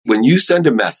when you send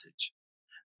a message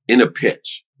in a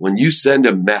pitch, when you send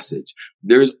a message,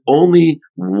 there's only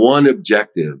one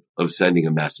objective of sending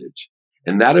a message.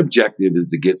 And that objective is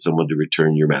to get someone to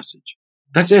return your message.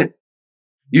 That's it.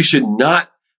 You should not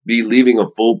be leaving a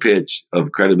full pitch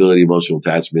of credibility, emotional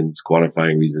attachments,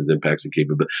 quantifying reasons, impacts, and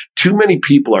capability. Too many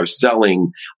people are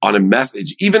selling on a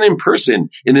message, even in person,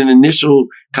 in an initial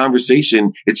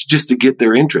conversation. It's just to get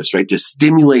their interest, right? To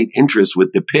stimulate interest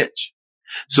with the pitch.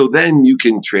 So then you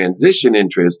can transition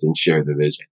interest and share the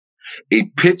vision. A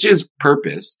pitch's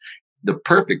purpose, the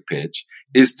perfect pitch,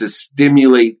 is to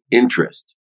stimulate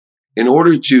interest. In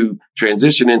order to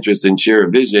transition interest and share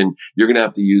a vision, you're going to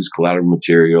have to use collateral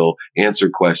material, answer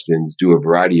questions, do a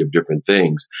variety of different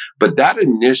things. But that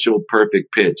initial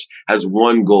perfect pitch has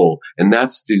one goal, and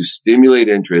that's to stimulate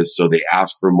interest so they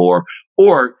ask for more.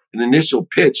 Or an initial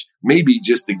pitch, maybe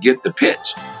just to get the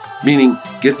pitch, meaning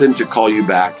get them to call you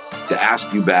back, to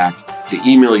ask you back, to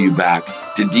email you back,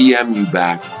 to DM you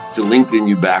back, to LinkedIn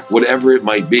you back, whatever it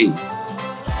might be.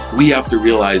 We have to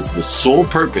realize the sole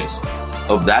purpose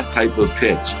of that type of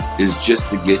pitch is just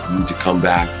to get you to come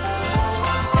back.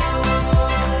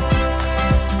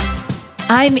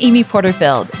 I'm Amy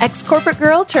Porterfield, ex-corporate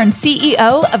girl turned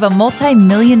CEO of a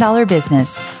multi-million-dollar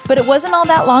business. But it wasn't all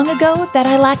that long ago that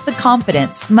I lacked the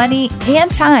confidence, money,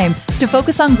 and time to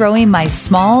focus on growing my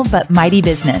small but mighty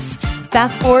business.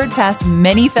 Fast forward past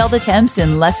many failed attempts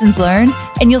and lessons learned,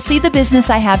 and you'll see the business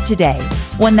I have today,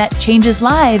 one that changes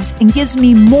lives and gives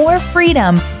me more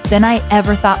freedom than I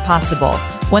ever thought possible,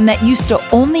 one that used to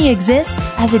only exist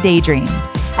as a daydream.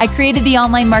 I created the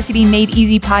Online Marketing Made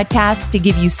Easy podcast to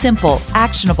give you simple,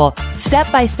 actionable,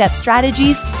 step-by-step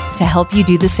strategies to help you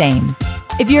do the same.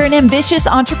 If you're an ambitious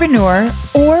entrepreneur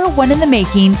or one in the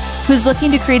making who's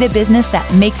looking to create a business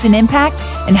that makes an impact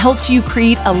and helps you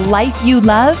create a life you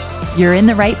love, you're in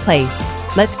the right place.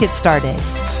 Let's get started.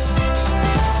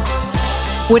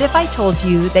 What if I told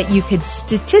you that you could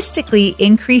statistically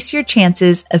increase your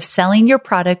chances of selling your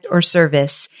product or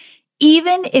service,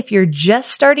 even if you're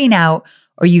just starting out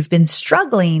or you've been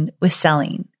struggling with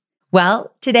selling?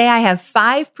 Well, today I have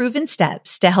 5 proven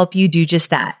steps to help you do just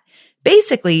that.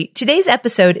 Basically, today's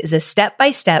episode is a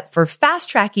step-by-step for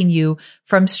fast-tracking you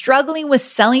from struggling with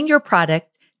selling your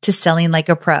product to selling like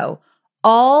a pro,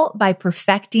 all by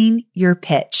perfecting your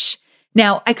pitch.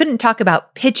 Now, I couldn't talk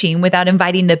about pitching without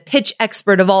inviting the pitch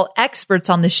expert of all experts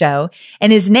on the show,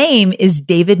 and his name is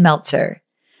David Meltzer.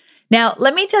 Now,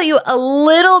 let me tell you a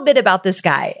little bit about this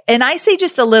guy. And I say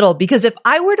just a little because if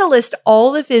I were to list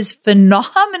all of his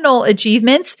phenomenal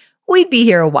achievements, we'd be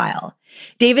here a while.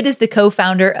 David is the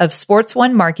co-founder of Sports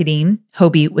One Marketing.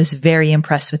 Hobie was very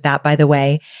impressed with that, by the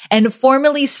way, and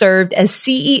formerly served as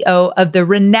CEO of the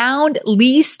renowned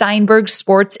Lee Steinberg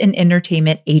Sports and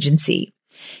Entertainment Agency.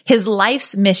 His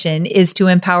life's mission is to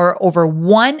empower over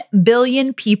 1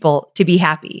 billion people to be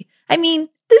happy. I mean,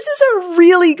 this is a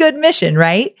really good mission,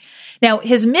 right? Now,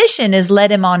 his mission has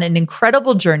led him on an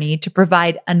incredible journey to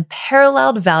provide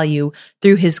unparalleled value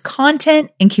through his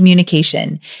content and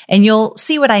communication. And you'll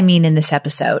see what I mean in this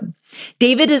episode.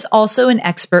 David is also an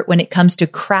expert when it comes to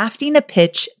crafting a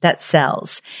pitch that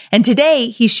sells. And today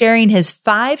he's sharing his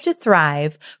 5 to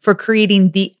thrive for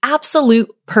creating the absolute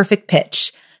perfect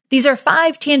pitch. These are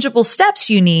 5 tangible steps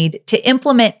you need to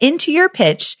implement into your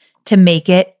pitch to make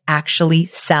it actually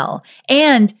sell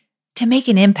and to make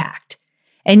an impact.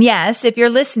 And yes, if you're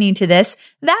listening to this,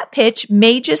 that pitch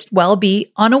may just well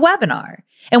be on a webinar.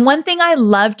 And one thing I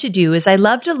love to do is I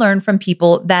love to learn from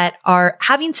people that are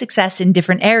having success in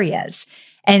different areas.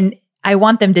 And I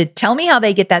want them to tell me how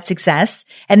they get that success.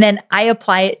 And then I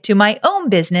apply it to my own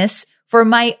business for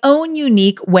my own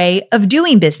unique way of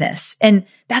doing business. And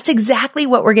that's exactly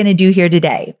what we're going to do here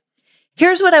today.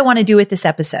 Here's what I want to do with this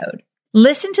episode.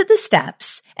 Listen to the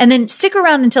steps and then stick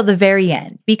around until the very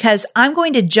end because I'm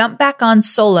going to jump back on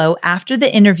solo after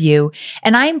the interview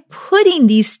and I'm putting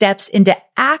these steps into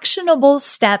actionable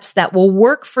steps that will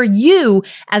work for you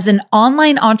as an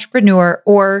online entrepreneur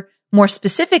or more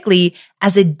specifically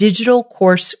as a digital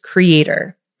course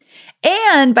creator.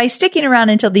 And by sticking around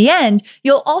until the end,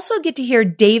 you'll also get to hear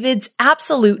David's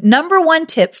absolute #1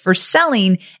 tip for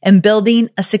selling and building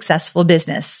a successful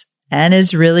business, and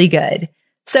is really good.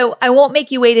 So I won't make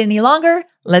you wait any longer.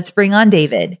 Let's bring on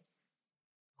David.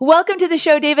 Welcome to the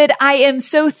show, David. I am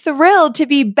so thrilled to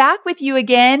be back with you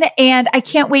again, and I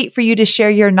can't wait for you to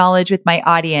share your knowledge with my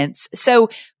audience. So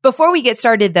before we get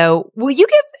started, though, will you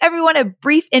give everyone a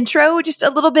brief intro, just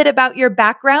a little bit about your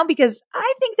background? Because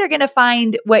I think they're going to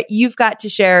find what you've got to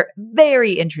share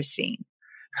very interesting.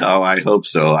 Oh, I hope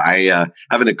so. I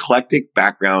have an eclectic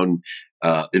background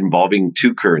involving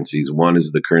two currencies. One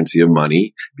is the currency of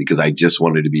money, because I just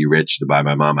wanted to be rich to buy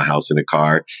my mom a house and a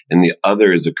car. And the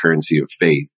other is a currency of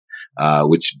faith,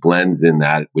 which blends in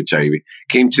that, which I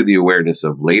came to the awareness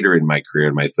of later in my career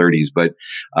in my 30s. But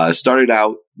started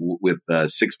out with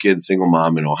 6 kids, single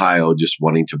mom in Ohio, just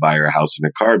wanting to buy her a house and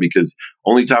a car, because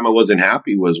only time I wasn't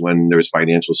happy was when there was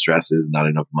financial stresses, not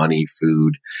enough money,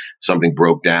 food, something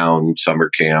broke down, summer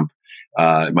camp.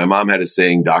 My mom had a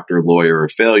saying, doctor, lawyer, or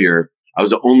failure. I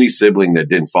was the only sibling that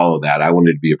didn't follow that. I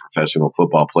wanted to be a professional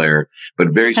football player,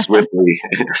 but very swiftly,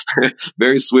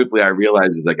 I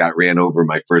realized as I got ran over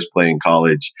my first play in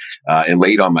college, and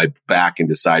laid on my back and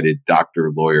decided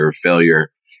doctor, lawyer,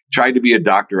 failure. Tried to be a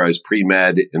doctor. I was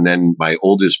pre-med. And then my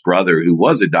oldest brother, who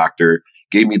was a doctor,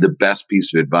 gave me the best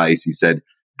piece of advice. He said,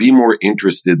 be more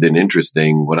interested than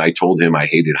interesting, when I told him I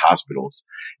hated hospitals.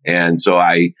 And so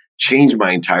I changed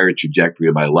my entire trajectory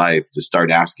of my life to start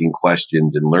asking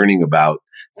questions and learning about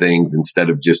things instead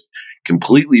of just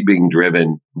completely being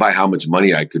driven by how much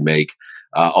money I could make.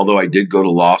 Although I did go to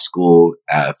law school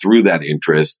through that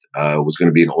interest, was going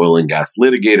to be an oil and gas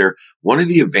litigator. One of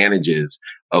the advantages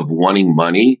of wanting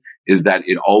money is that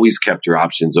it always kept your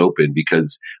options open,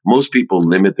 because most people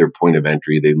limit their point of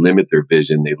entry. They limit their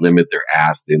vision. They limit their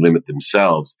ask. They limit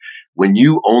themselves. When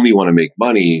you only want to make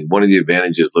money, one of the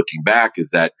advantages looking back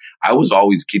is that I was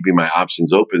always keeping my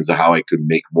options open as to how I could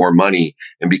make more money.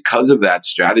 And because of that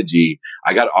strategy,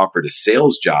 I got offered a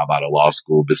sales job out of law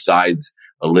school besides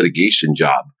a litigation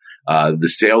job. The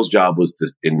sales job was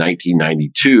in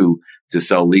 1992 to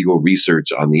sell legal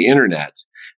research on the internet.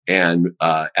 And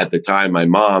at the time, my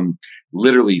mom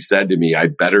literally said to me, I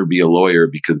better be a lawyer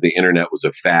because the internet was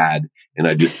a fad and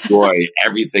I destroy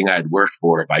everything I'd worked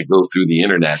for if I go through the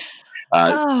internet.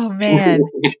 Oh, man.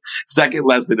 Second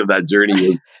lesson of that journey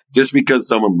is just because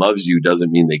someone loves you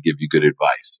doesn't mean they give you good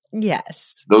advice.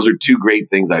 Yes. Those are two great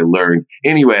things I learned.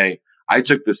 Anyway, I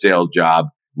took the sales job,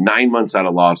 9 months out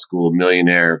of law school,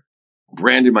 millionaire,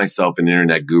 branded myself an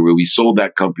internet guru. We sold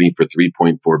that company for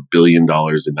 $3.4 billion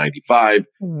in 95.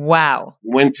 Wow.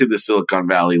 Went to the Silicon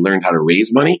Valley, learned how to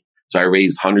raise money. So I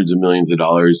raised hundreds of millions of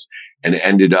dollars and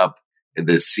ended up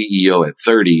the CEO at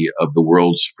 30 of the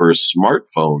world's first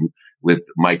smartphone with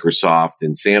Microsoft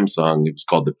and Samsung. It was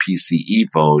called the PCE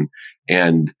phone.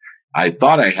 And I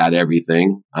thought I had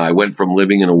everything. I went from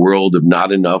living in a world of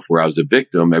not enough where I was a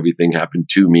victim, everything happened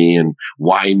to me and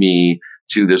why me,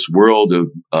 to this world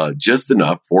of just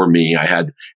enough for me. I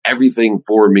had everything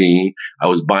for me. I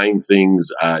was buying things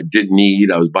I didn't need.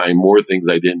 I was buying more things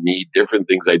I didn't need, different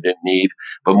things I didn't need.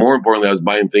 But more importantly, I was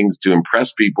buying things to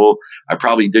impress people I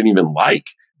probably didn't even like.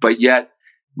 But yet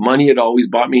money had always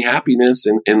bought me happiness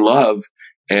and love.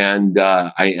 And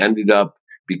I ended up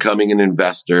becoming an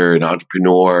investor, an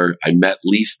entrepreneur. I met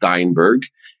Lee Steinberg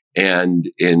and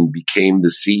became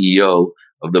the CEO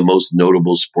of the most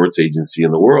notable sports agency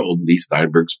in the world, Lee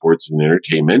Steinberg Sports and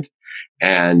Entertainment.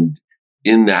 And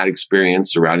in that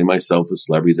experience, surrounding myself with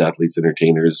celebrities, athletes,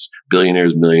 entertainers,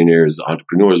 billionaires, millionaires,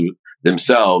 entrepreneurs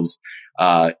themselves,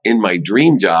 in my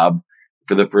dream job,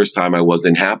 for the first time, I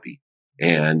wasn't happy.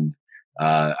 And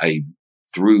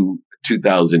through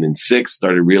 2006,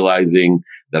 started realizing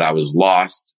that I was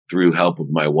lost through help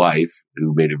of my wife,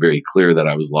 who made it very clear that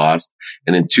I was lost.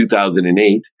 And in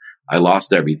 2008, I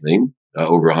lost everything.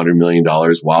 Over $100 million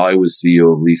while I was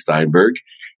CEO of Lee Steinberg.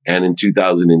 And in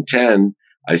 2010,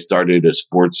 I started a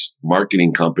sports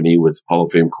marketing company with Hall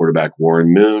of Fame quarterback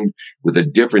Warren Moon with a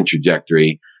different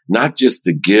trajectory, not just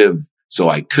to give so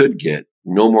I could get,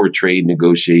 no more trade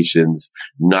negotiations,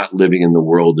 not living in the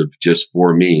world of just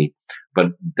for me. But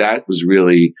that was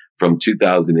really from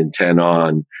 2010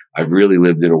 on, I've really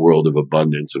lived in a world of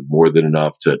abundance, of more than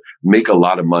enough to make a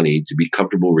lot of money, to be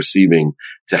comfortable receiving,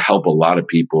 to help a lot of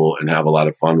people and have a lot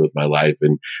of fun with my life.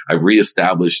 And I've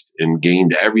reestablished and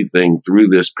gained everything through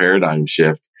this paradigm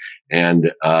shift.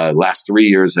 And last 3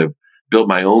 years have built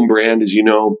my own brand. As you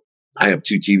know, I have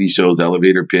 2 TV shows,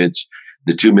 Elevator Pitch,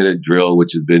 The 2-Minute Drill,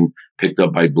 which has been picked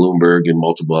up by Bloomberg and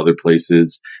multiple other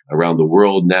places around the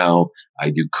world now.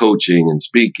 I do coaching and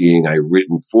speaking. I've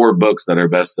written 4 books that are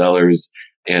bestsellers.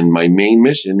 And my main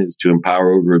mission is to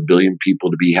empower over 1 billion people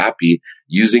to be happy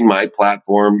using my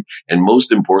platform. And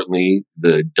most importantly,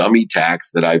 the dummy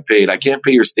tax that I've paid. I can't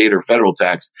pay your state or federal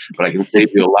tax, but I can save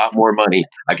you a lot more money.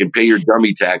 I can pay your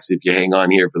dummy tax if you hang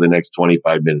on here for the next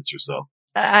 25 minutes or so.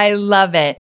 I love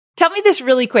it. Tell me this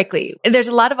really quickly. There's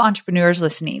a lot of entrepreneurs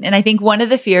listening. And I think one of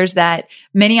the fears that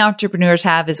many entrepreneurs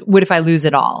have is, what if I lose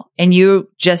it all? And you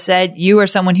just said you are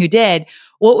someone who did.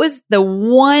 What was the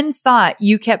one thought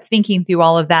you kept thinking through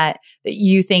all of that that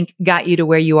you think got you to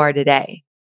where you are today?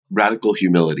 Radical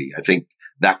humility. I think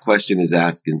That question is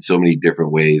asked in so many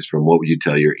different ways, from what would you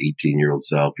tell your 18-year-old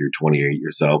self, your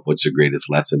 28-year self? What's the greatest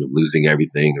lesson of losing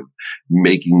everything, of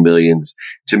making millions?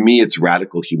 To me, it's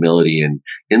radical humility. And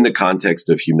in the context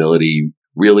of humility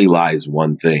really lies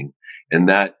one thing, and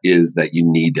that is that you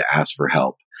need to ask for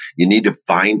help. You need to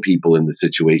find people in the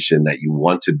situation that you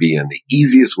want to be in. The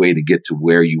easiest way to get to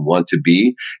where you want to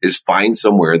be is find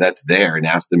somewhere that's there and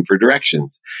ask them for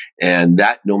directions. And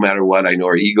that, no matter what, I know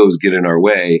our egos get in our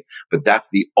way, but that's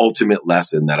the ultimate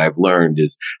lesson that I've learned,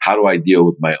 is how do I deal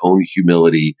with my own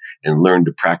humility and learn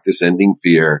to practice ending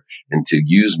fear and to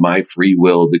use my free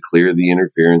will to clear the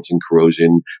interference and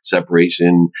corrosion,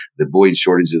 separation, the void,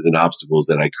 shortages, and obstacles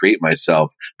that I create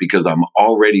myself, because I'm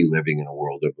already living in a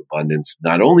world of abundance,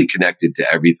 not only connected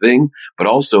to everything, but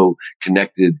also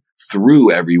connected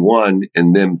through everyone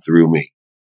and them through me.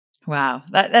 Wow.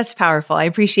 That's powerful. I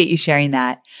appreciate you sharing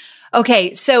that.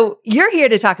 Okay. So you're here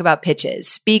to talk about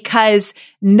pitches because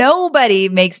nobody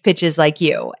makes pitches like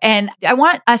you. And I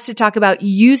want us to talk about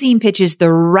using pitches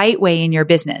the right way in your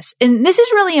business. And this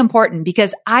is really important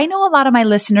because I know a lot of my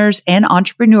listeners and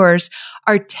entrepreneurs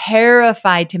are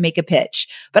terrified to make a pitch,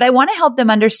 but I want to help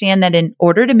them understand that in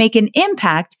order to make an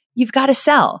impact, you've got to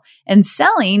sell, and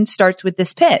selling starts with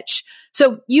this pitch.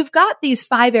 So you've got these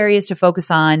 5 areas to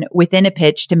focus on within a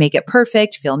pitch to make it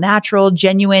perfect, feel natural,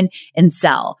 genuine, and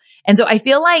sell. And so I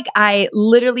feel like I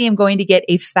literally am going to get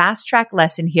a fast track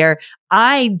lesson here.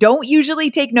 I don't usually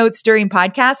take notes during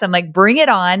podcasts. I'm like, bring it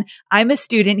on. I'm a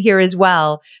student here as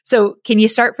well. So can you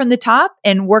start from the top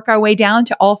and work our way down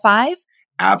to all 5?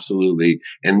 Absolutely.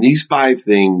 And these 5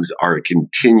 things are a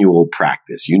continual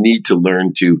practice. You need to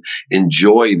learn to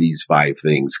enjoy these 5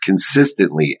 things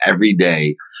consistently every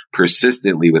day,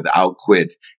 persistently, without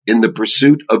quit, in the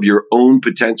pursuit of your own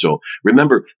potential.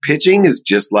 Remember, pitching is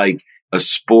just like a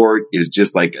sport, is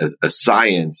just like a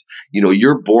science. You know,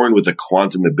 you're born with a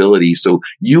quantum ability. So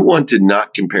you want to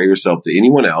not compare yourself to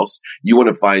anyone else. You want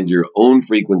to find your own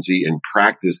frequency and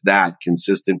practice that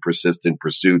consistent, persistent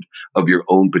pursuit of your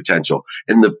own potential.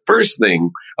 And the first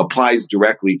thing applies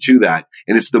directly to that.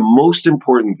 And it's the most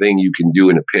important thing you can do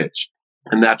in a pitch.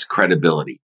 And that's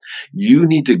credibility. You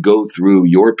need to go through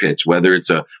your pitch, whether it's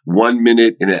a 1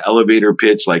 minute in an elevator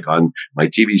pitch, like on my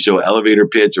TV show Elevator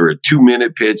Pitch, or a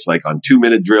 2-minute pitch, like on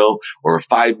 2-minute Drill, or a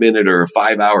 5-minute or a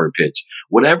 5-hour pitch.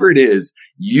 Whatever it is,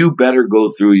 you better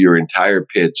go through your entire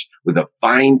pitch with a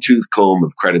fine-tooth comb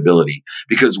of credibility,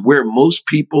 because where most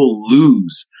people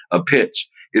lose a pitch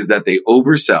is that they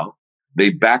oversell, they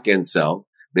back-end sell,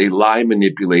 they lie,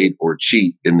 manipulate, or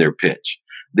cheat in their pitch.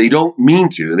 They don't mean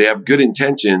to. They have good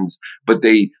intentions, but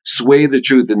they sway the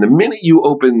truth. And the minute you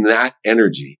open that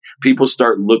energy, people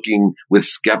start looking with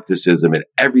skepticism at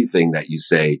everything that you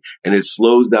say, and it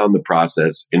slows down the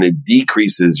process and it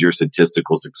decreases your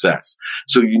statistical success.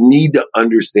 So you need to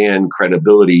understand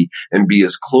credibility and be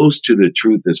as close to the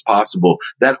truth as possible.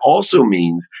 That also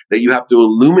means that you have to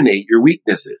illuminate your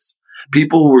weaknesses.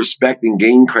 People will respect and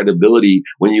gain credibility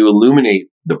when you illuminate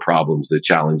the problems, the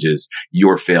challenges,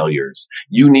 your failures.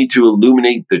 You need to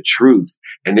illuminate the truth.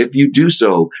 And if you do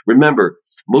so, remember,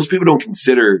 most people don't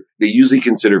consider, they usually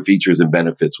consider features and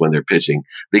benefits when they're pitching.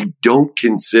 They don't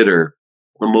consider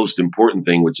the most important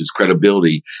thing, which is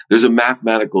credibility. There's a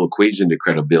mathematical equation to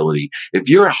credibility. If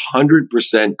you're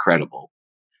 100% credible,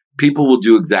 people will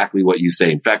do exactly what you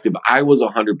say. In fact, if I was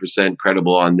 100%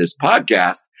 credible on this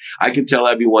podcast, I could tell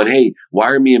everyone, hey,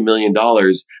 wire me $1 million.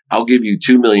 I'll give you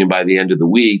 $2 million by the end of the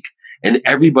week. And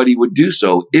everybody would do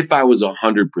so if I was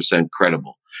 100%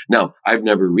 credible. Now, I've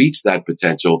never reached that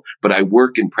potential, but I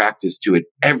work and practice to it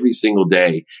every single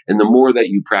day. And the more that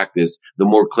you practice, the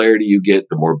more clarity you get,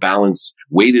 the more balance,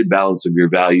 weighted balance of your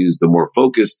values, the more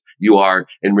focused you are.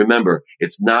 And remember,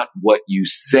 it's not what you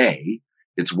say,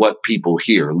 it's what people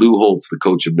hear. Lou Holtz, the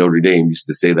coach of Notre Dame, used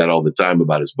to say that all the time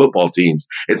about his football teams.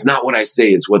 It's not what I say,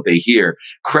 it's what they hear.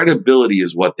 Credibility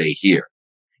is what they hear.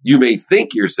 You may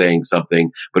think you're saying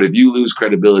something, but if you lose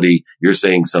credibility, you're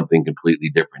saying something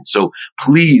completely different. So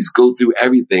please go through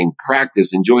everything,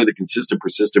 practice, enjoy the consistent,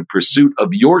 persistent pursuit of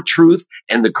your truth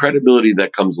and the credibility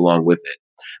that comes along with it.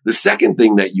 The second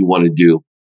thing that you want to do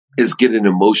is get an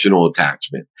emotional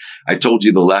attachment. I told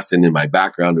you the lesson in my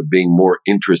background of being more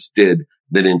interested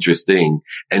than interesting,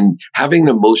 and having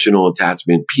an emotional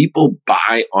attachment. People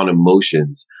buy on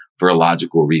emotions for a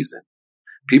logical reason.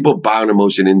 People buy on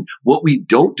emotion. And what we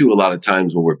don't do a lot of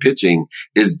times when we're pitching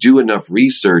is do enough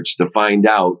research to find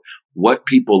out what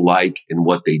people like and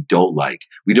what they don't like.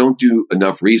 We don't do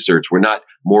enough research. We're not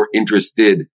more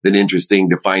interested than interesting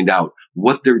to find out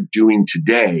what they're doing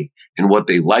today and what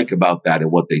they like about that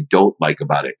and what they don't like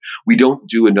about it. We don't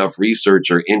do enough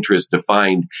research or interest to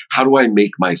find, how do I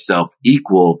make myself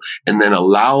equal and then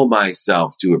allow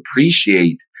myself to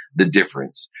appreciate the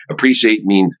difference. Appreciate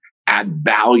means add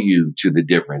value to the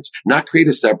difference, not create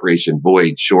a separation,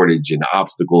 void, shortage, and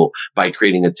obstacle by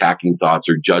creating attacking thoughts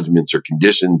or judgments or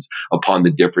conditions upon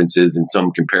the differences in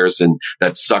some comparison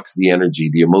that sucks the energy,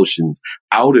 the emotions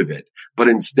out of it. But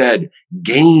instead,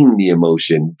 gain the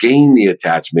emotion, gain the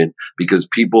attachment, because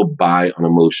people buy on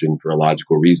emotion for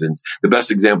illogical reasons. The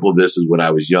best example of this is when I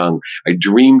was young. I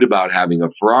dreamed about having a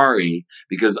Ferrari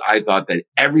because I thought that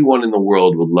everyone in the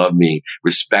world would love me,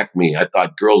 respect me. I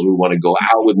thought girls would want to go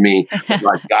out with me. I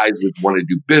thought guys would want to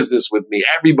do business with me.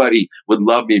 Everybody would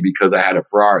love me because I had a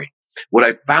Ferrari. What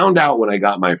I found out when I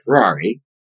got my Ferrari,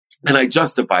 and I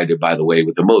justified it, by the way,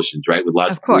 with emotions, right? With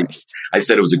lots of course. I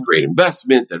said it was a great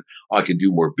investment, that I could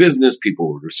do more business,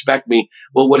 people would respect me.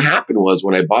 Well, what happened was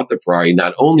when I bought the Ferrari,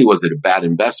 not only was it a bad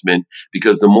investment,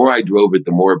 because the more I drove it,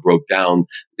 the more it broke down.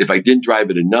 If I didn't drive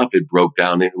it enough, it broke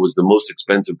down. It was the most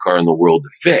expensive car in the world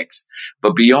to fix.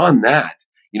 But beyond that,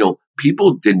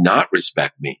 people did not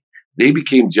respect me. They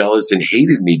became jealous and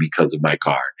hated me because of my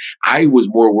car. I was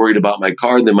more worried about my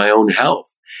car than my own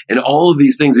health. And all of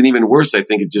these things, and even worse, I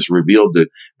think it just revealed to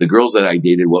the girls that I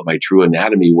dated what my true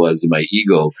anatomy was and my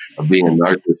ego of being a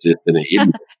narcissist and an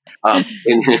idiot.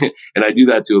 And I do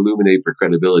that to illuminate for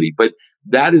credibility. But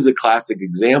that is a classic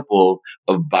example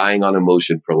of buying on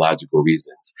emotion for logical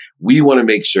reasons. We want to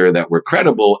make sure that we're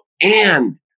credible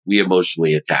and we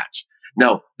emotionally attach.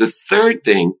 Now, the third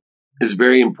thing is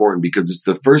very important because it's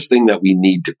the first thing that we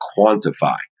need to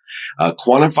quantify.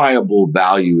 Quantifiable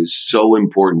value is so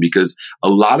important because a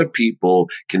lot of people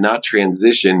cannot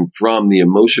transition from the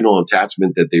emotional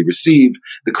attachment that they receive,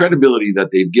 the credibility that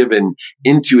they've given,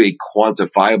 into a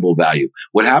quantifiable value.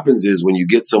 What happens is when you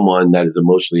get someone that is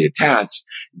emotionally attached,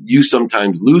 you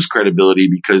sometimes lose credibility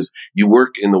because you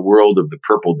work in the world of the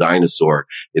purple dinosaur.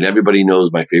 And everybody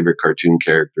knows my favorite cartoon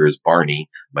character is Barney,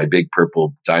 my big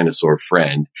purple dinosaur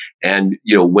friend. And,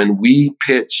 when we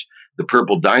pitch the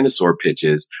purple dinosaur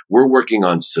pitches, we're working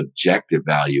on subjective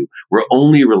value. We're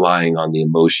only relying on the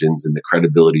emotions and the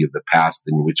credibility of the past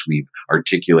in which we've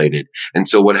articulated. And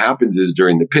so what happens is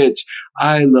during the pitch,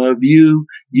 I love you,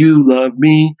 you love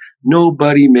me,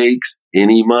 nobody makes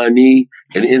any money.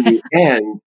 And in the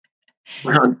end,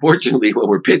 unfortunately, when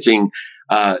we're pitching,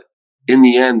 in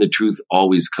the end, the truth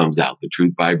always comes out. The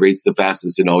truth vibrates the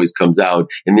fastest and always comes out.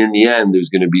 And in the end, there's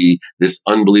going to be this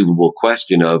unbelievable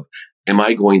question of, am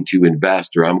I going to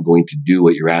invest or I'm going to do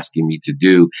what you're asking me to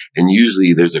do? And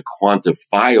usually there's a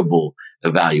quantifiable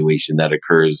evaluation that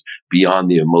occurs beyond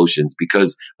the emotions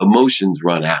because emotions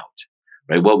run out,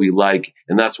 right? What we like.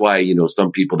 And that's why,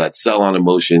 some people that sell on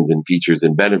emotions and features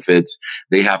and benefits,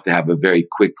 they have to have a very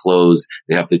quick close.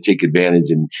 They have to take advantage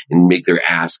and make their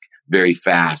ask very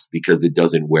fast because it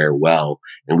doesn't wear well.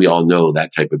 And we all know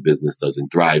that type of business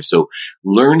doesn't thrive. So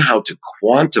learn how to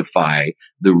quantify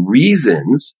the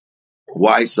reasons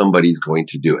why somebody's going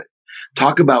to do it.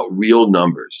 Talk about real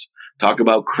numbers. Talk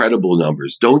about credible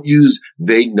numbers. Don't use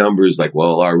vague numbers like,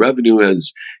 well, our revenue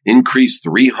has increased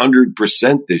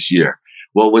 300% this year.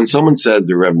 Well, when someone says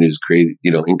their revenues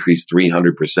increased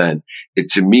 300%,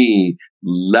 it to me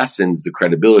lessens the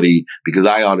credibility because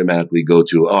I automatically go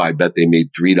to, I bet they made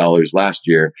 $3 last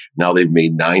year. Now they've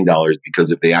made $9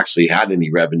 because if they actually had any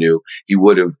revenue, he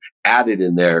would have added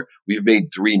in there. We've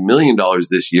made $3 million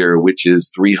this year, which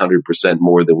is 300%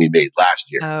 more than we made last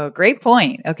year. Oh, great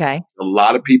point. Okay. A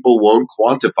lot of people won't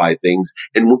quantify things.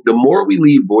 And the more we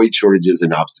leave void, shortages,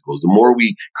 and obstacles, the more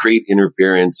we create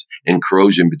interference and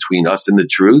corrosion between us and the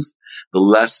truth, the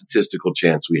less statistical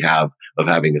chance we have of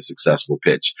having a successful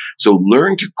pitch. So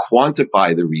learn to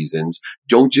quantify the reasons.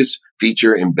 Don't just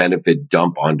feature and benefit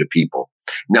dump onto people.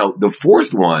 Now, the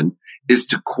fourth one is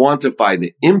to quantify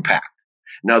the impact.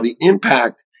 Now, the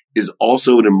impact is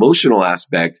also an emotional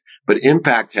aspect, but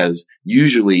impact has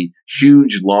usually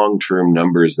huge long-term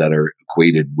numbers that are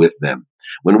equated with them.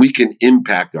 When we can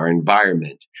impact our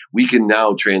environment, we can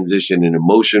now transition an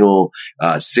emotional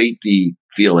safety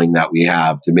feeling that we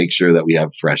have to make sure that we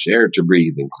have fresh air to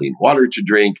breathe and clean water to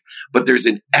drink. But there's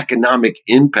an economic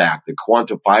impact, a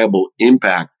quantifiable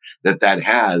impact that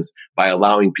has by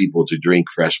allowing people to drink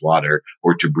fresh water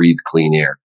or to breathe clean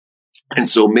air. And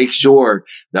so make sure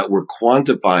that we're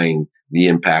quantifying the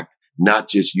impact, not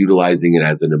just utilizing it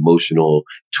as an emotional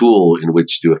tool in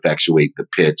which to effectuate the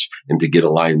pitch and to get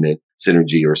alignment,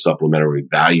 synergy, or supplementary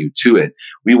value to it.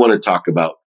 We want to talk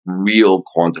about real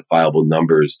quantifiable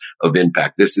numbers of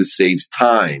impact. This saves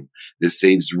time. This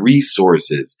saves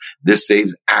resources. This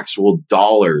saves actual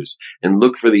dollars. And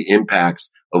look for the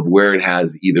impacts of where it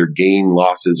has either gain,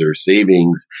 losses, or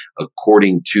savings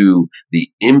according to the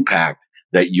impact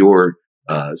that your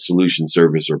solution,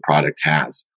 service, or product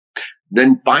has.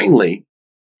 Then finally,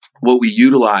 what we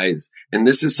utilize, and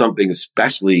this is something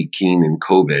especially keen in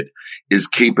COVID, is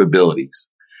capabilities.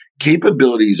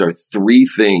 Capabilities are three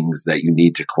things that you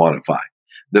need to quantify.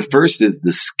 The first is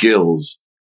the skills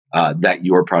that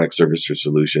your product, service, or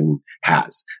solution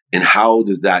has. And how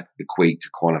does that equate to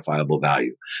quantifiable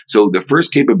value? So the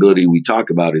first capability we talk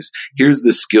about is, here's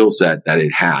the skill set that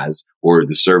it has, or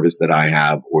the service that I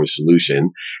have, or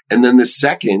solution. And then the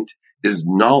second is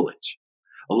knowledge.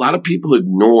 A lot of people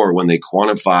ignore when they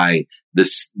quantify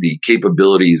the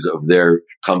capabilities of their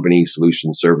company,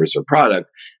 solution, service, or product.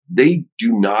 They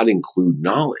do not include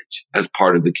knowledge as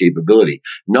part of the capability.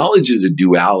 Knowledge is a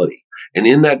duality. And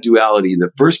in that duality,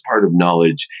 the first part of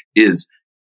knowledge is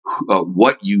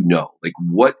what you know, like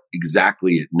what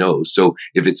exactly it knows. So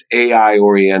if it's AI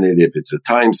oriented, if it's a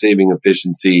time saving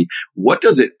efficiency, what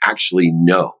does it actually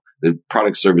know? The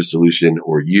product, service, solution,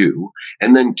 or you?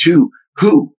 And then two,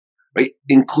 who? Right?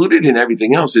 Included in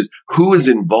everything else is who is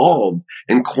involved,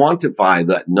 and quantify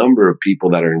that number of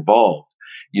people that are involved.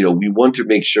 We want to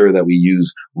make sure that we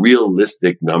use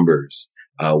realistic numbers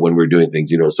when we're doing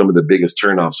things. Some of the biggest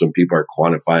turnoffs when people are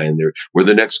quantifying we're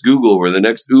the next Google, we're the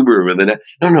next Uber, we're the next.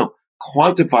 No.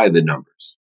 Quantify the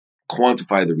numbers,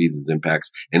 quantify the reasons,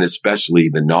 impacts, and especially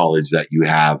the knowledge that you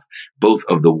have, both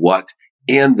of the what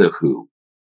and the who,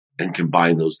 and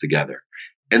combine those together.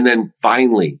 And then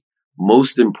finally,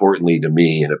 most importantly to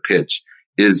me in a pitch,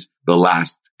 is the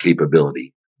last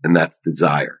capability, and that's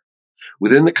desire.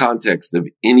 Within the context of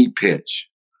any pitch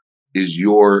is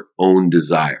your own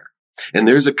desire. And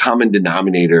there's a common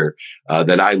denominator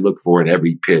that I look for in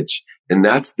every pitch, and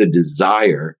that's the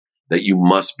desire that you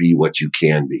must be what you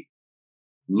can be.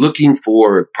 Looking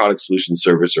for a product, solution,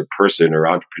 service, or person or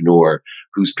entrepreneur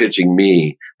who's pitching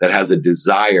me that has a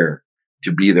desire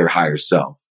to be their higher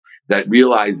self, that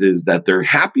realizes that they're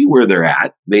happy where they're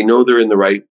at. They know they're in the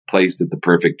right place at the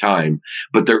perfect time,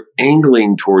 but they're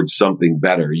angling towards something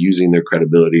better using their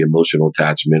credibility, emotional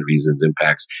attachment, reasons,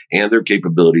 impacts, and their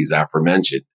capabilities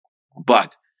aforementioned.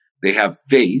 But they have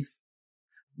faith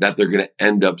that they're going to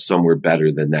end up somewhere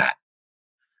better than that.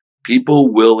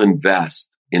 People will invest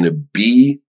in a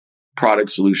B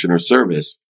product, solution, or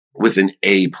service with an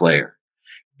A player.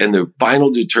 And the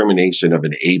final determination of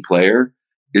an A player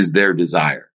is their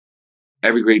desire.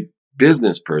 Every great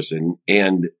business person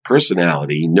and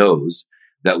personality knows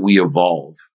that we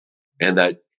evolve, and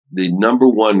that the number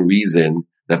one reason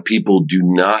that people do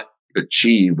not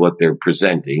achieve what they're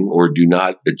presenting, or do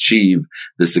not achieve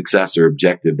the success or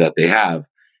objective that they have,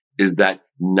 is that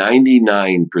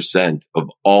 99% of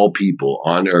all people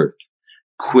on earth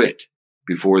quit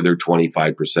before they're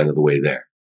 25% of the way there.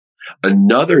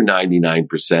 Another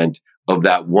 99% of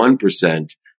that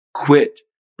 1% quit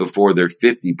before they're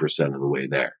 50% of the way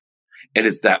there. And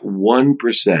it's that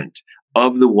 1%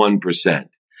 of the 1%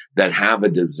 that have a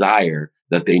desire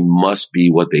that they must be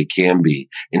what they can be.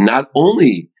 And not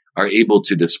only are able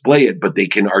to display it, but they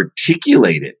can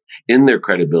articulate it in their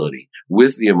credibility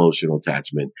with the emotional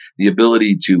attachment, the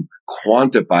ability to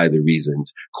quantify the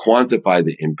reasons, quantify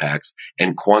the impacts,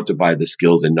 and quantify the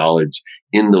skills and knowledge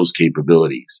in those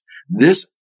capabilities.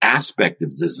 This aspect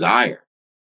of desire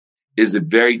is a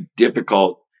very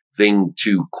difficult thing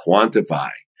to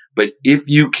quantify. But if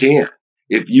you can,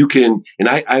 and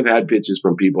I've had pitches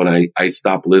from people and I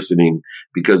stop listening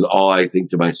because all I think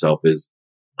to myself is,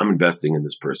 I'm investing in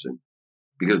this person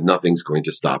because nothing's going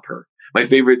to stop her. My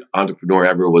favorite entrepreneur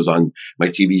ever was on my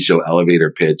TV show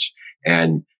Elevator Pitch.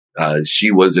 And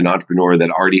she was an entrepreneur that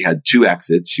already had 2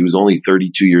 exits. She was only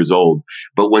 32 years old.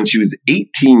 But when she was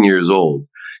 18 years old,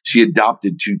 she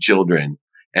adopted 2 children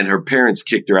and her parents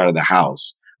kicked her out of the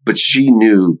house. But she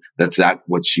knew that's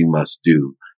what she must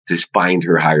do to find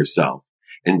her higher self.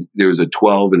 And there was a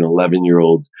 12 and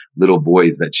 11-year-old little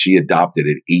boys that she adopted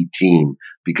at 18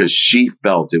 because she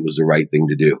felt it was the right thing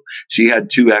to do. She had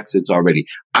 2 exits already.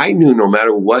 I knew no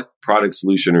matter what product,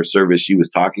 solution, or service she was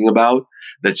talking about,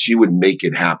 that she would make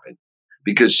it happen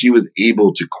because she was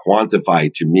able to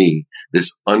quantify to me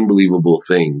this unbelievable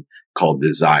thing called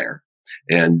desire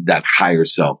and that higher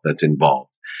self that's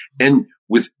involved. And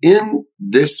within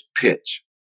this pitch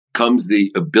comes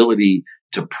the ability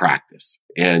to practice.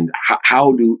 And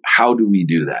how do we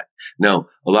do that? Now,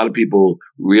 a lot of people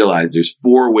realize there's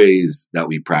 4 ways that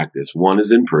we practice. One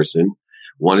is in person,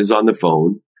 one is on the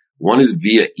phone, one is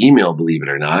via email, believe it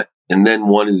or not, and then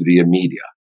one is via media.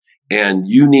 And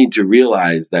you need to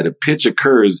realize that a pitch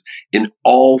occurs in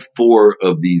all 4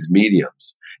 of these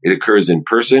mediums. It occurs in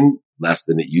person, less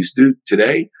than it used to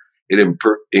today. it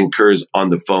incurs on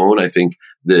the phone. I think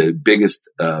the biggest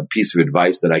piece of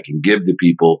advice that I can give to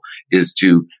people is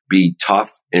to be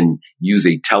tough and use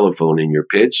a telephone in your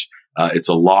pitch. It's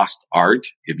a lost art.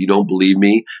 If you don't believe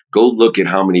me, go look at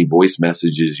how many voice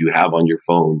messages you have on your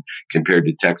phone compared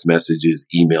to text messages,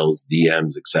 emails,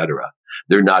 DMs, etc.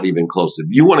 They're not even close. If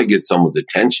you want to get someone's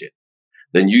attention,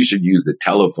 then you should use the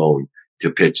telephone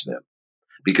to pitch them,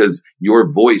 because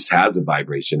your voice has a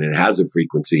vibration and it has a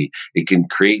frequency. It can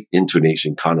create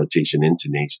intonation, connotation,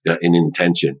 and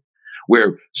intention,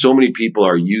 where so many people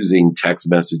are using text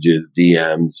messages,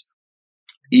 DMs,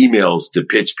 emails to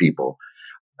pitch people.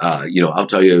 I'll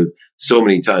tell you so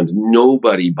many times,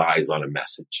 nobody buys on a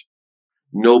message.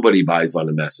 Nobody buys on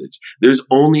a message. There's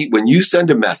only, when you send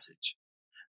a message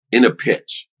in a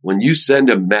pitch, when you send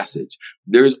a message,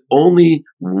 there's only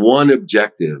one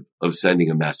objective of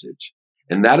sending a message.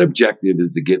 And that objective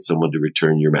is to get someone to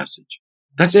return your message.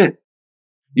 That's it.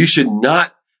 You should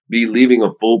not be leaving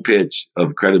a full pitch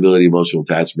of credibility, emotional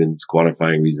attachments,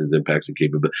 quantifying reasons, impacts, and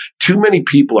capability. Too many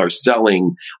people are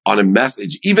selling on a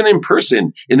message, even in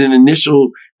person, in an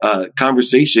initial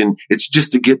conversation. It's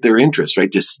just to get their interest,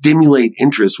 right? To stimulate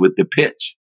interest with the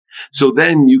pitch. So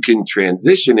then you can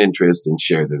transition interest and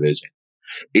share the vision.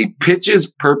 A pitch's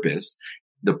purpose,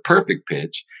 the perfect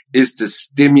pitch, is to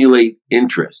stimulate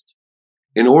interest.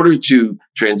 In order to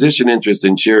transition interest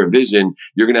and share a vision,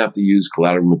 you're going to have to use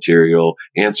collateral material,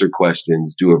 answer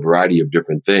questions, do a variety of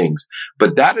different things.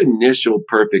 But that initial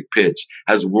perfect pitch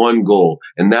has one goal,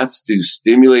 and that's to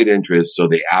stimulate interest so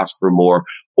they ask for more.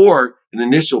 Or an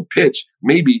initial pitch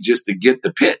maybe just to get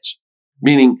the pitch,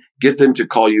 meaning get them to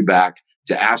call you back,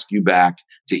 to ask you back,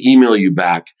 to email you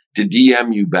back, to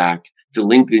DM you back, to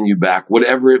LinkedIn you back,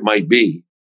 whatever it might be.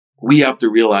 We have to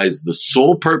realize the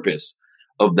sole purpose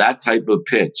of that type of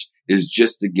pitch is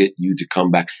just to get you to come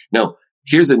back. Now,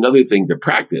 here's another thing to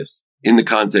practice in the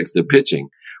context of pitching.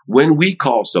 When we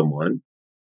call someone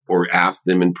or ask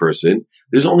them in person,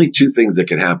 there's only two things that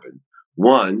can happen.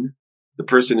 One, the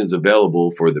person is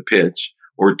available for the pitch,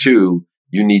 or two,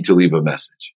 you need to leave a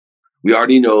message. We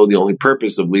already know the only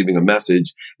purpose of leaving a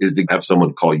message is to have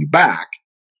someone call you back.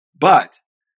 But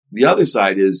the other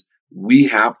side is we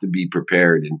have to be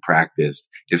prepared and practiced.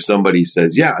 If somebody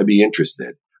says, yeah, I'd be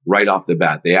interested right off the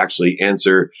bat, they actually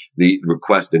answer the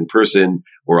request in person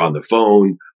or on the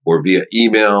phone or via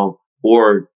email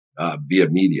or via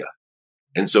media.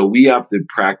 And so we have to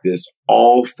practice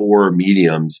all four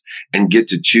mediums and get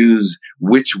to choose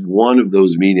which one of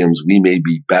those mediums we may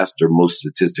be best or most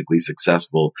statistically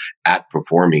successful at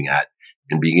performing at,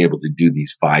 and being able to do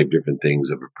these 5 different things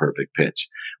of a perfect pitch.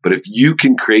 But if you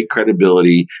can create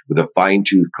credibility with a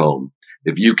fine-tooth comb,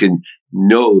 if you can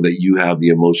know that you have the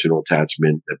emotional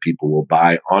attachment that people will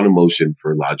buy on emotion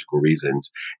for logical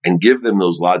reasons, and give them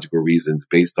those logical reasons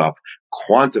based off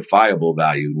quantifiable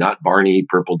value, not Barney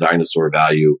purple dinosaur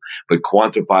value, but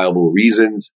quantifiable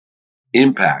reasons,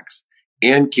 impacts,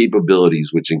 and capabilities,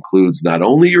 which includes not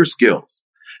only your skills,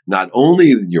 not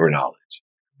only your knowledge,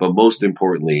 but most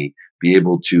importantly, be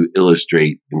able to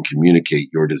illustrate and communicate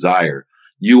your desire,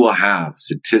 you will have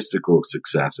statistical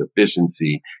success,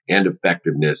 efficiency, and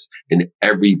effectiveness in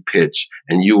every pitch,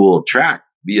 and you will attract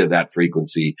via that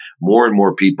frequency more and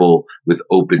more people with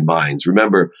open minds.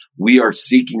 Remember, we are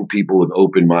seeking people with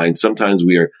open minds. Sometimes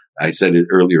we are, I said it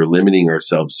earlier, limiting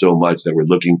ourselves so much that we're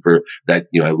looking for that.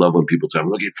 I love when people tell me,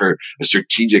 I'm looking for a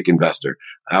strategic investor.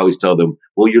 I always tell them,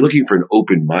 well, you're looking for an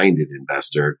open-minded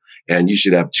investor, and you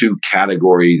should have 2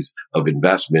 categories of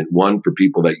investment. One for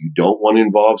people that you don't want to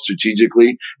involve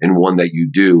strategically, and one that you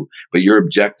do. But your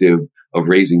objective of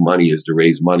raising money is to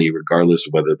raise money regardless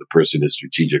of whether the person is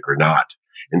strategic or not.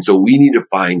 And so we need to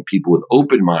find people with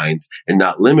open minds and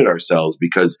not limit ourselves,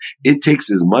 because it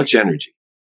takes as much energy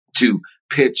to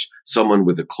pitch someone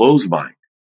with a closed mind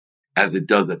as it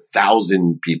does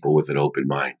 1,000 people with an open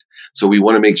mind. So we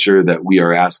want to make sure that we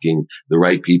are asking the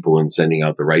right people and sending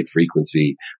out the right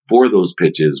frequency for those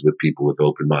pitches with people with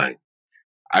open mind.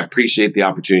 I appreciate the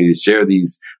opportunity to share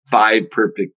these 5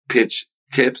 perfect pitch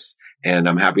tips, and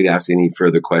I'm happy to ask any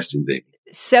further questions, Amy.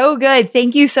 So good.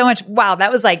 Thank you so much. Wow.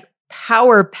 That was like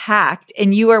power packed,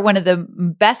 and you are one of the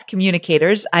best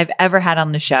communicators I've ever had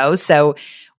on the show. So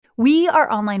we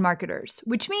are online marketers,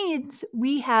 which means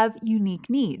we have unique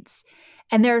needs.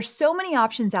 And there are so many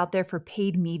options out there for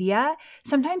paid media.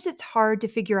 Sometimes it's hard to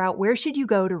figure out where should you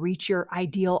go to reach your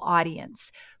ideal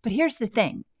audience. But here's the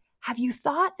thing. Have you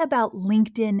thought about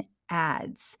LinkedIn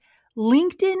ads?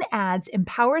 LinkedIn ads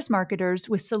empowers marketers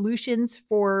with solutions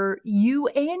for you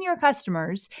and your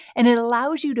customers, and it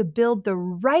allows you to build the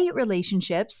right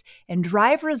relationships and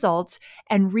drive results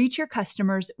and reach your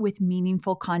customers with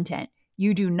meaningful content.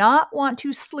 You do not want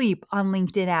to sleep on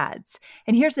LinkedIn ads.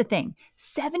 And here's the thing,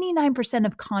 79%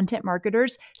 of content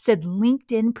marketers said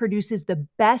LinkedIn produces the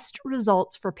best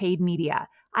results for paid media.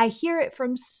 I hear it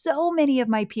from so many of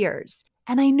my peers.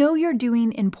 And I know you're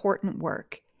doing important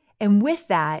work. And with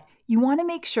that, you want to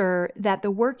make sure that the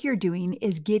work you're doing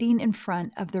is getting in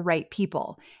front of the right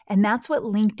people. And that's what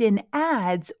LinkedIn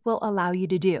ads will allow you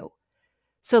to do.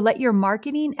 So let your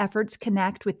marketing efforts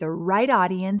connect with the right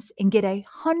audience and get a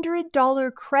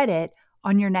 $100 credit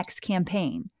on your next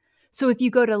campaign. So if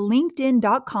you go to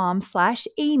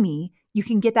linkedin.com/Amy, you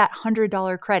can get that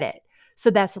 $100 credit. So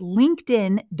that's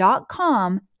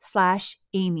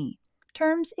linkedin.com/Amy.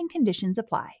 Terms and conditions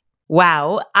apply.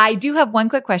 Wow. I do have one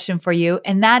quick question for you.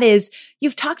 And that is,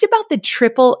 you've talked about the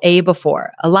AAA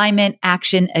before, alignment,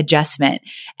 action, adjustment.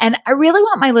 And I really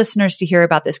want my listeners to hear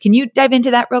about this. Can you dive into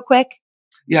that real quick?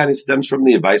 Yeah, and it stems from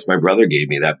the advice my brother gave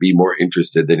me, that be more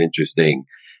interested than interesting.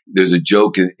 There's a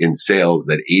joke in sales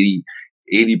that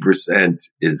 80%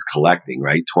 is collecting,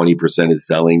 right? 20% is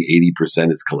selling,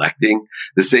 80% is collecting.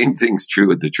 The same thing's true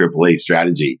with the AAA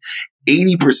strategy.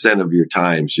 80% of your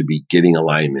time should be getting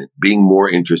alignment, being more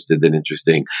interested than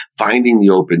interesting, finding the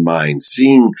open mind,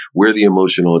 seeing where the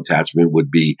emotional attachment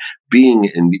would be, being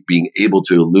able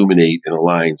to illuminate and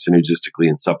align synergistically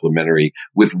and supplementary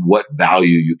with what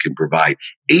value you can provide.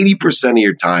 80% of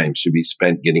your time should be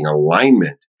spent getting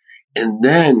alignment and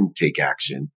then take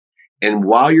action. And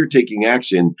while you're taking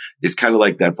action, it's kind of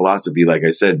like that philosophy. Like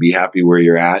I said, be happy where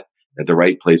you're at the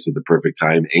right place at the perfect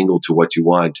time, angle to what you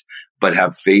want, but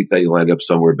have faith that you'll end up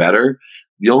somewhere better.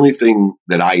 The only thing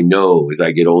that I know as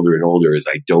I get older and older is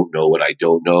I don't know what I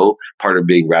don't know, part of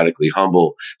being radically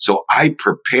humble. So I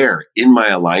prepare in my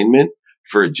alignment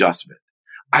for adjustment.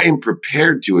 I am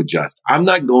prepared to adjust. I'm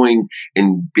not going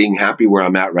and being happy where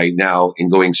I'm at right now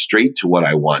and going straight to what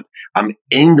I want. I'm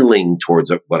angling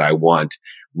towards what I want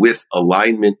with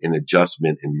alignment and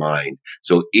adjustment in mind.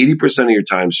 So 80% of your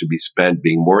time should be spent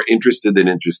being more interested than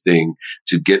interesting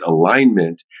to get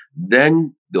alignment.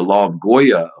 Then the law of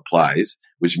Goya applies,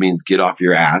 which means get off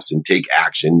your ass and take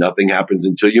action. Nothing happens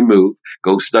until you move.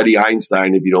 Go study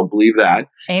Einstein if you don't believe that.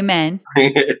 Amen.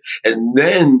 And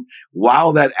then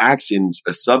while that action's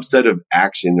a subset of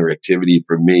action or activity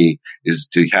for me is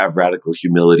to have radical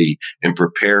humility and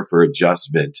prepare for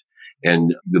adjustment.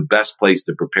 And the best place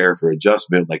to prepare for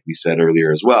adjustment, like we said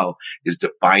earlier as well, is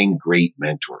to find great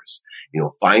mentors.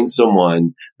 Find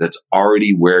someone that's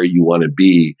already where you want to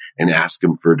be and ask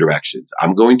them for directions.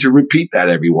 I'm going to repeat that,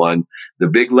 everyone. The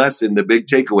big lesson, the big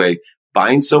takeaway,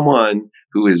 find someone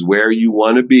who is where you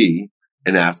want to be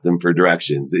and ask them for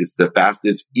directions. It's the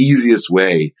fastest, easiest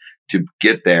way to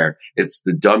get there. It's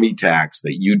the dummy tax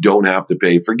that you don't have to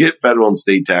pay. Forget federal and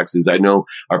state taxes. I know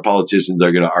our politicians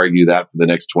are going to argue that for the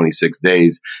next 26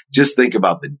 days. Just think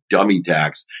about the dummy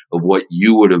tax of what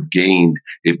you would have gained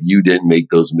if you didn't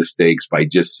make those mistakes by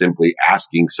just simply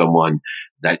asking someone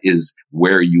that is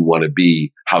where you want to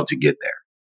be how to get there.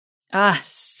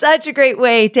 Such a great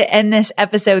way to end this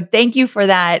episode. Thank you for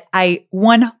that. I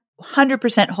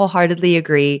 100% wholeheartedly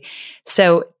agree.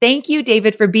 So thank you,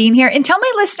 David, for being here, and tell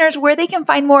my listeners where they can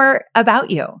find more about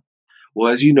you.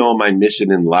 Well, as you know, my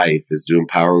mission in life is to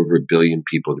empower over 1 billion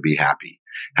people to be happy.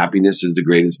 Happiness is the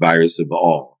greatest virus of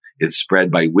all. It's spread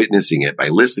by witnessing it, by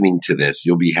listening to this.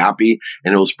 You'll be happy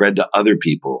and it will spread to other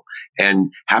people.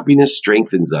 And happiness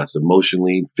strengthens us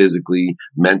emotionally, physically,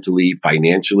 mentally,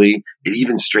 financially. It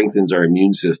even strengthens our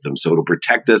immune system. So it'll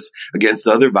protect us against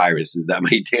other viruses that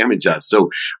may damage us.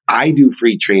 So I do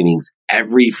free trainings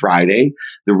every Friday.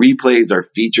 The replays are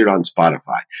featured on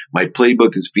Spotify. My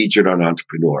playbook is featured on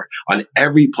Entrepreneur. On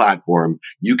every platform,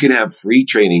 you can have free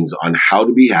trainings on how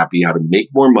to be happy, how to make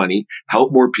more money,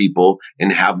 help more people,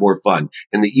 and have more fun.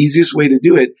 And the easiest way to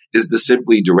do it is to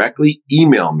simply directly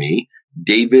email me,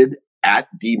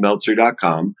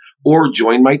 david@dmeltzer.com, or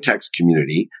join my text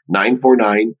community,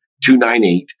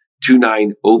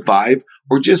 949-298-2905,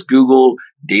 or just Google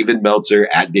David Meltzer,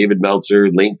 @David Meltzer,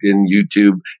 LinkedIn,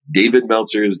 YouTube. David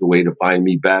Meltzer is the way to find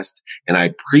me best. And I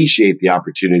appreciate the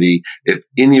opportunity. If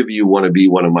any of you want to be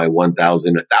one of my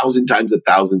 1,000, 1,000 times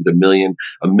 1,000's a million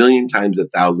times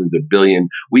 1,000's a billion,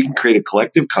 we can create a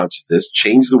collective consciousness,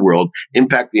 change the world,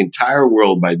 impact the entire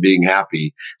world by being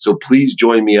happy. So please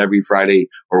join me every Friday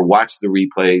or watch the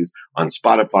replays on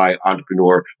Spotify,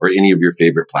 Entrepreneur, or any of your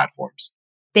favorite platforms.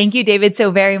 Thank you, David, so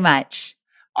very much.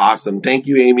 Awesome. Thank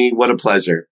you, Amy. What a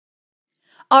pleasure.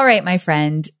 All right, my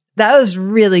friend. That was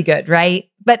really good, right?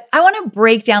 But I want to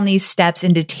break down these steps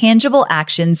into tangible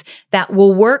actions that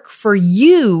will work for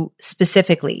you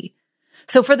specifically.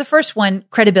 So for the first one,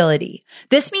 credibility.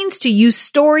 This means to use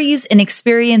stories and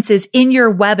experiences in your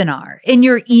webinar, in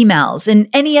your emails, and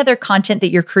any other content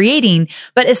that you're creating,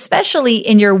 but especially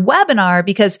in your webinar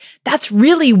because that's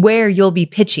really where you'll be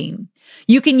pitching.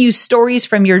 You can use stories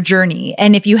from your journey,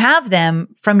 and if you have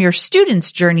them, from your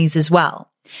students' journeys as well.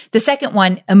 The second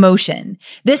one, emotion.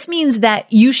 This means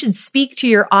that you should speak to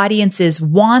your audience's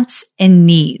wants and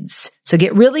needs. So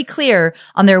get really clear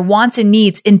on their wants and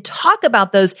needs and talk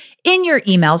about those in your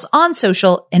emails, on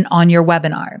social, and on your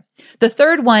webinar. The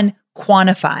third one,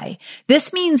 quantify.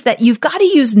 This means that you've got to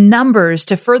use numbers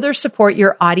to further support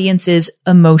your audience's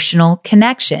emotional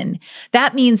connection.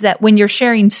 That means that when you're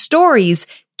sharing stories,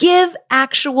 give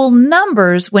actual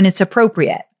numbers when it's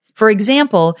appropriate. For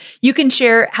example, you can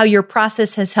share how your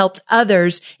process has helped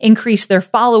others increase their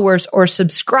followers or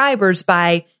subscribers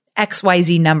by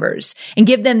XYZ numbers and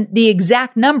give them the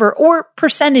exact number or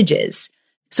percentages.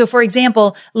 So for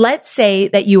example, let's say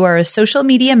that you are a social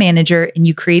media manager and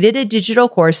you created a digital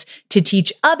course to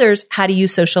teach others how to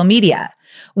use social media.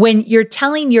 When you're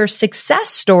telling your success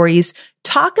stories,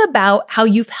 talk about how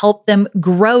you've helped them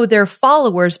grow their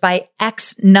followers by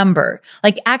X number.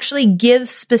 Like actually give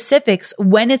specifics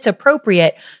when it's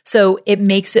appropriate so it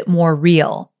makes it more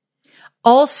real.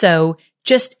 Also,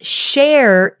 just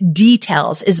share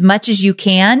details as much as you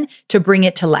can to bring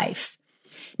it to life.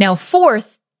 Now,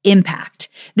 fourth, impact.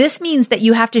 This means that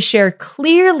you have to share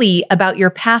clearly about your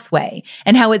pathway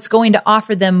and how it's going to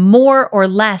offer them more or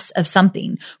less of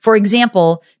something. For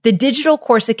example, the Digital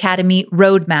Course Academy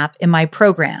roadmap in my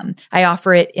program. I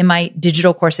offer it in my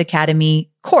Digital Course Academy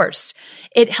course.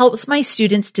 It helps my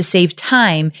students to save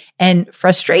time and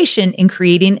frustration in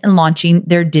creating and launching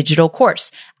their digital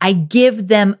course. I give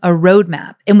them a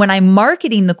roadmap. And when I'm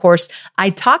marketing the course, I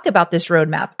talk about this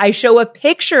roadmap. I show a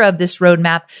picture of this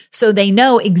roadmap so they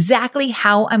know exactly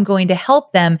how I'm going to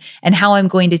help them and how I'm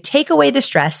going to take away the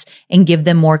stress and give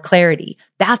them more clarity.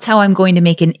 That's how I'm going to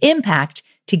make an impact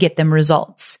to get them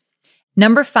results.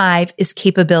 Number 5 is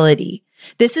capability.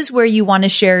 This is where you want to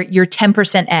share your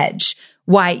 10% edge.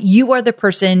 Why you are the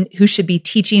person who should be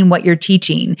teaching what you're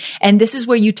teaching. And this is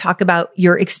where you talk about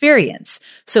your experience.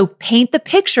 So paint the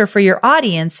picture for your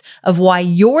audience of why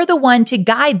you're the one to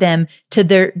guide them to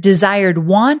their desired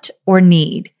want or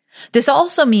need. This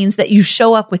also means that you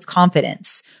show up with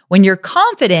confidence. When you're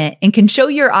confident and can show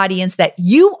your audience that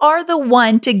you are the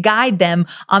one to guide them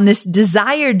on this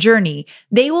desired journey,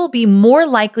 they will be more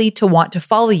likely to want to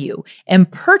follow you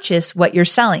and purchase what you're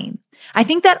selling. I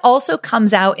think that also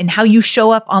comes out in how you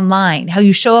show up online, how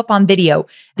you show up on video,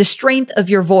 the strength of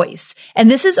your voice. And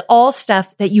this is all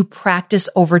stuff that you practice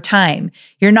over time.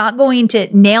 You're not going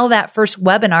to nail that first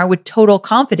webinar with total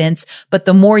confidence, but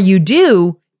the more you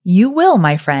do, you will,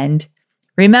 my friend.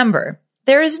 Remember,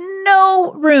 there is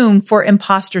no room for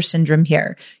imposter syndrome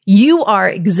here. You are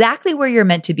exactly where you're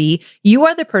meant to be. You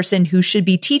are the person who should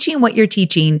be teaching what you're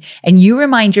teaching, and you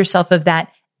remind yourself of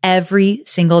that every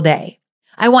single day.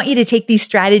 I want you to take these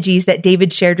strategies that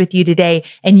David shared with you today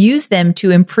and use them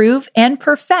to improve and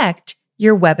perfect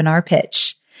your webinar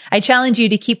pitch. I challenge you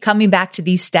to keep coming back to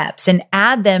these steps and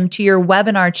add them to your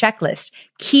webinar checklist.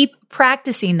 Keep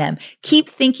practicing them. Keep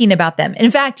thinking about them. In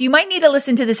fact, you might need to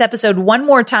listen to this episode one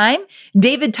more time.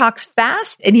 David talks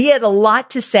fast and he had a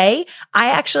lot to say. I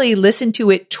actually listened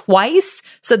to it twice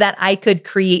so that I could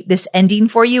create this ending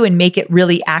for you and make it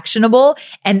really actionable.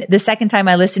 And the second time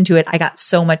I listened to it, I got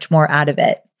so much more out of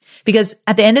it. Because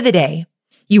at the end of the day,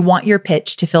 you want your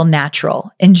pitch to feel natural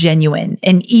and genuine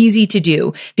and easy to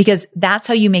do, because that's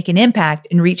how you make an impact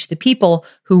and reach the people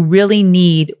who really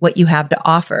need what you have to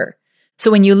offer. So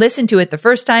when you listen to it the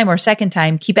first time or second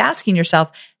time, keep asking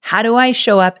yourself, how do I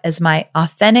show up as my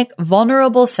authentic,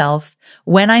 vulnerable self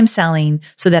when I'm selling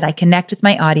so that I connect with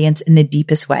my audience in the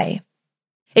deepest way?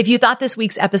 If you thought this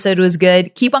week's episode was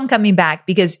good, keep on coming back,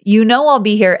 because you know I'll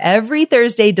be here every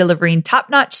Thursday delivering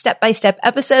top-notch step-by-step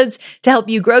episodes to help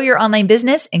you grow your online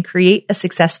business and create a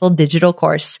successful digital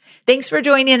course. Thanks for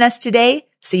joining us today.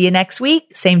 See you next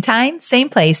week. Same time, same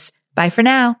place. Bye for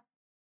now.